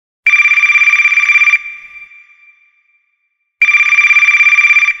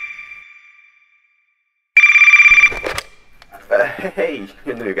Hey,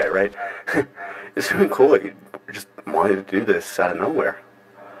 you're the new guy, right? It's really cool that you just wanted to do this out of nowhere.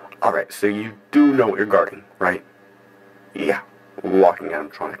 Alright, so you do know what you're guarding, right? Yeah, walking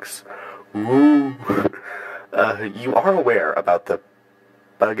animatronics. Ooh. You are aware about the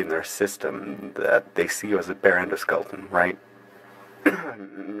bug in their system that they see you as a bare endoskeleton, right?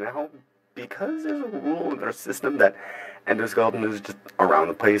 Now, because there's a rule in their system that endoskeleton is just around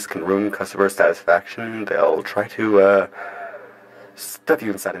the place, can ruin customer satisfaction, they'll try to, stuff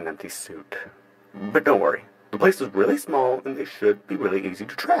you inside an empty suit. But don't worry, the place is really small and they should be really easy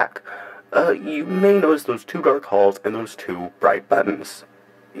to track. You may notice those two dark halls and those two bright buttons.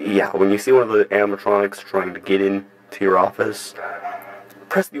 Yeah, when you see one of the animatronics trying to get into your office,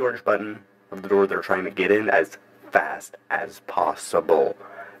 press the orange button of the door they're trying to get in as fast as possible.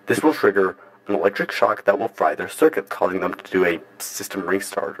 This will trigger an electric shock that will fry their circuit, causing them to do a system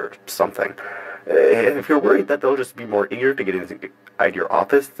restart or something. If you're worried that they'll just be more eager to get inside your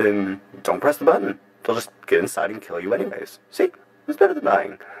office, then don't press the button. They'll just get inside and kill you anyways. See? It's better than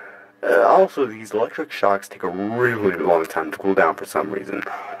dying. Also, these electric shocks take a really long time to cool down for some reason.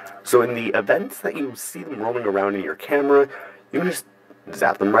 So in the events that you see them rolling around in your camera, you can just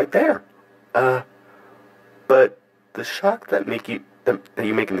zap them right there. But the shock that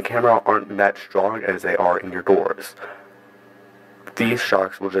you make in the camera aren't that strong as they are in your doors. These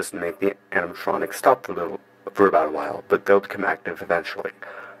shocks will just make the animatronic stop for about a while, but they'll become active eventually.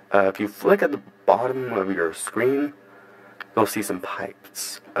 If you flick at the bottom of your screen, you'll see some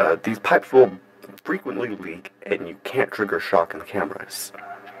pipes. These pipes will frequently leak, and you can't trigger shock in the cameras.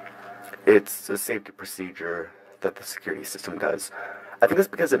 It's a safety procedure that the security system does. I think that's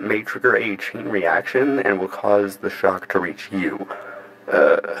because it may trigger a chain reaction and will cause the shock to reach you.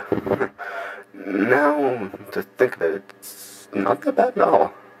 Now, to think of it, it's not that bad at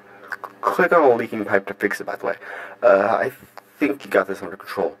all. Click on a leaking pipe to fix it, by the way. I think you got this under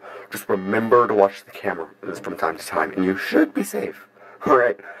control. Just remember to watch the camera from time to time, and you should be safe.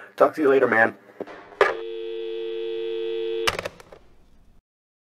 Alright, talk to you later, man.